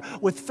together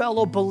with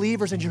fellow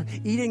believers and you're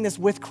eating this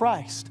with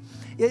Christ.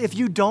 If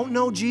you don't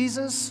know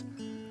Jesus,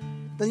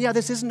 then yeah,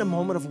 this isn't a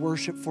moment of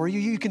worship for you.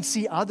 You can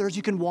see others.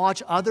 You can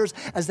watch others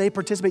as they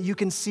participate. You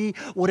can see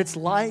what it's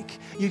like.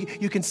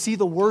 You can see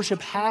the worship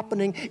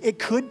happening. It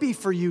could be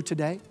for you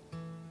today.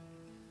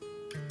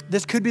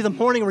 This could be the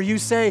morning where you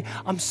say,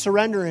 I'm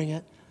surrendering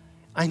it.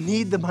 I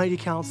need the mighty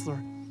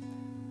Counselor.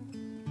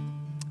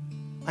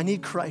 I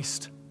need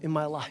Christ in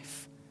my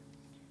life.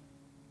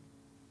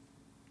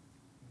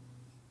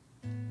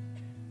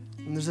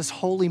 And there's this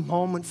holy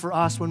moment for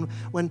us when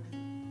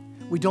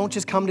we don't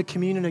just come to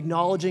communion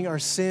acknowledging our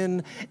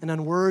sin and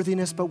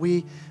unworthiness, but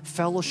we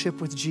fellowship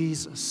with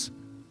Jesus.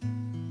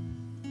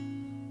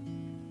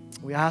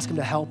 We ask Him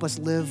to help us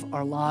live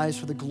our lives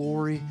for the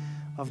glory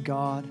of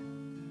God.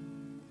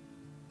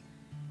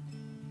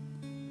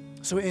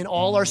 So in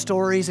all our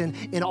stories and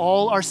in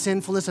all our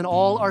sinfulness and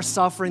all our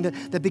suffering,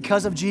 that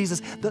because of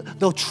Jesus,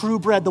 the true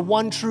bread, the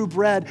one true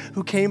bread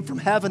who came from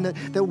heaven,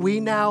 that we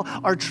now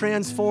are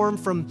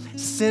transformed from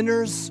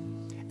sinners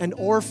and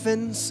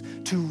orphans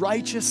to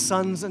righteous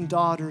sons and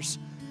daughters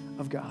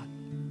of God.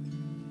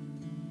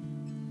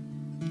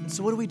 And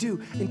so what do we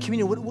do in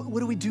communion? What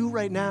do we do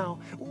right now?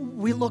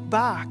 We look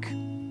back.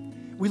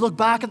 We look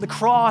back at the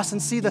cross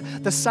and see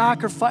the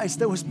sacrifice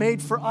that was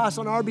made for us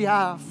on our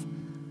behalf.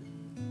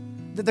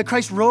 That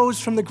Christ rose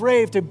from the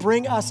grave to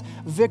bring us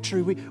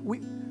victory.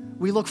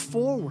 We look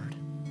forward.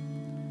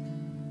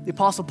 The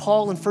Apostle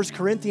Paul in 1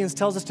 Corinthians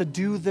tells us to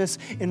do this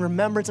in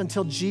remembrance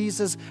until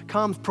Jesus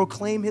comes.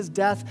 Proclaim His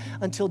death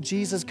until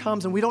Jesus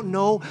comes. And we don't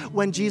know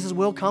when Jesus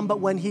will come, but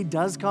when He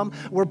does come,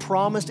 we're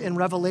promised in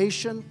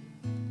Revelation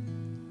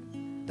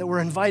that we're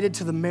invited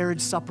to the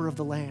marriage supper of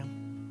the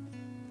Lamb.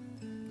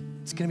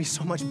 It's going to be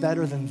so much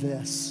better than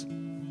this.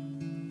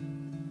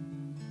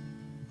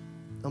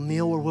 A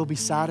meal where we'll be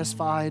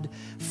satisfied,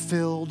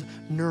 filled,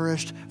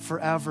 nourished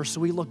forever.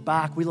 So we look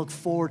back, we look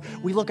forward,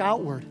 we look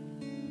outward.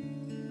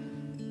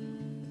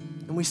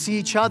 And we see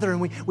each other and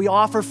we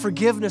offer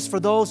forgiveness for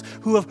those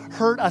who have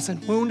hurt us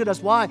and wounded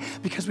us. Why?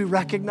 Because we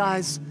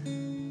recognize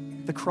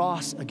the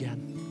cross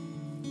again.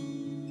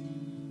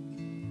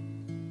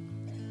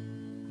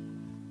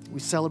 We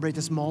celebrate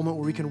this moment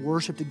where we can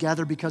worship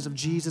together because of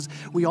Jesus.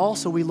 We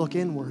look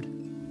inward. I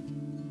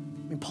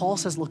mean, Paul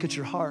says, look at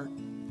your heart.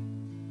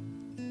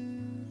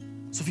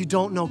 So if you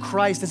don't know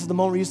Christ, this is the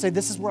moment where you say,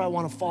 this is where I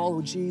want to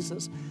follow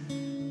Jesus.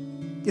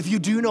 If you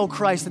do know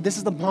Christ, that this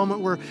is the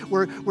moment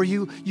where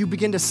you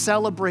begin to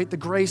celebrate the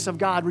grace of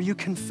God, where you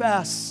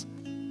confess.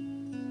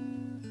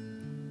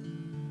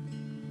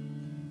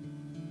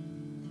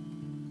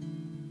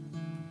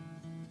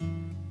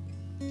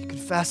 You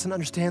confess and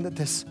understand that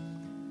this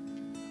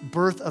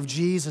birth of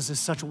Jesus is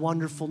such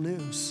wonderful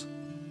news.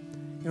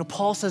 You know,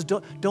 Paul says,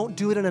 don't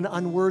do it in an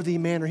unworthy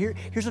manner.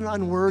 Here's what an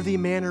unworthy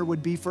manner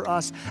would be for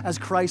us as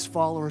Christ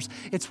followers.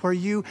 It's where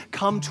you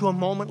come to a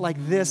moment like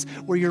this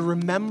where you're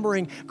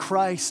remembering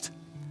Christ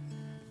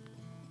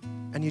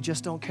and you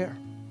just don't care.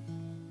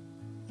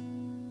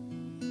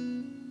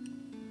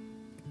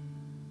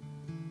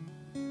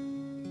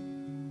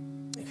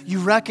 You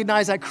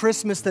recognize at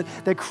Christmas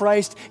that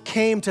Christ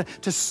came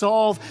to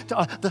solve,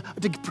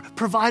 to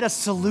provide a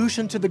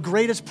solution to the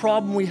greatest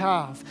problem we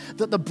have,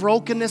 the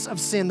brokenness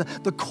of sin,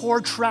 the core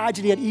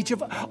tragedy at each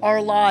of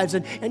our lives.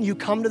 And you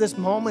come to this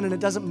moment and it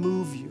doesn't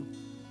move you.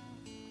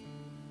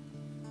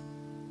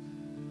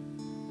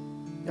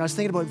 I was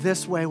thinking about it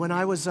this way. When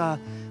I was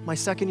my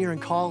second year in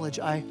college,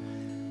 I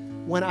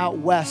went out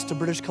west to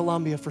British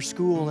Columbia for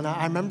school. And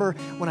I remember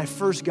when I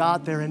first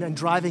got there and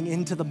driving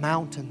into the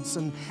mountains.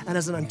 And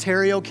as an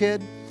Ontario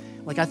kid,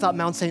 like I thought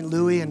Mount St.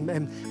 Louis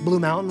and Blue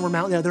Mountain were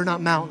mountains. Yeah, they're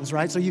not mountains,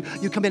 right? So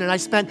you come in and I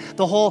spent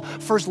the whole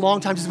first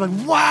long time just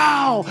going,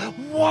 wow.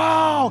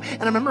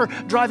 And I remember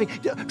driving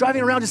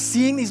around just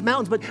seeing these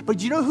mountains. But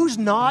do you know who's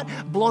not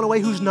blown away,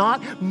 who's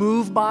not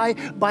moved by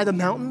the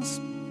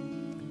mountains?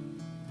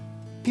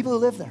 People who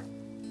live there.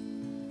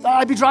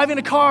 I'd be driving in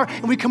a car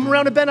and we come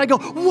around a bend and I go,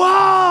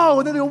 wow!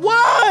 And then they go,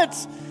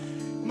 what?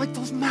 I'm like,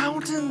 those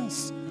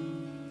mountains.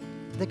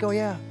 They go,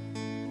 yeah.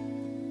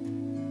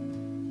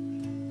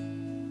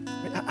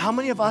 How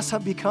many of us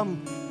have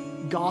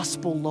become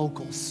gospel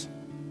locals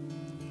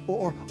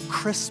or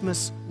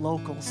Christmas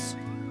locals?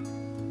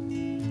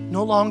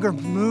 No longer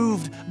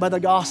moved by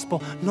the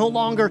gospel, no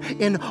longer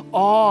in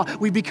awe.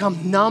 We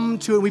become numb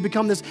to it. We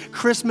become this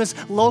Christmas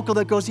local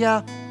that goes,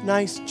 yeah,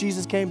 nice,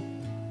 Jesus came.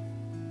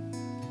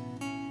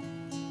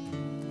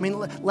 I mean,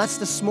 let's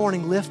this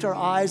morning lift our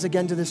eyes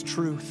again to this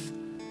truth.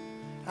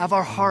 Have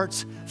our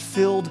hearts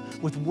filled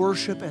with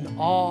worship and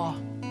awe.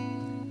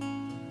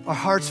 Our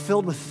hearts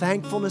filled with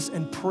thankfulness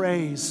and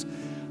praise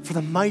for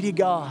the mighty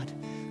God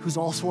who's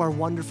also our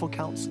wonderful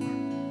counselor.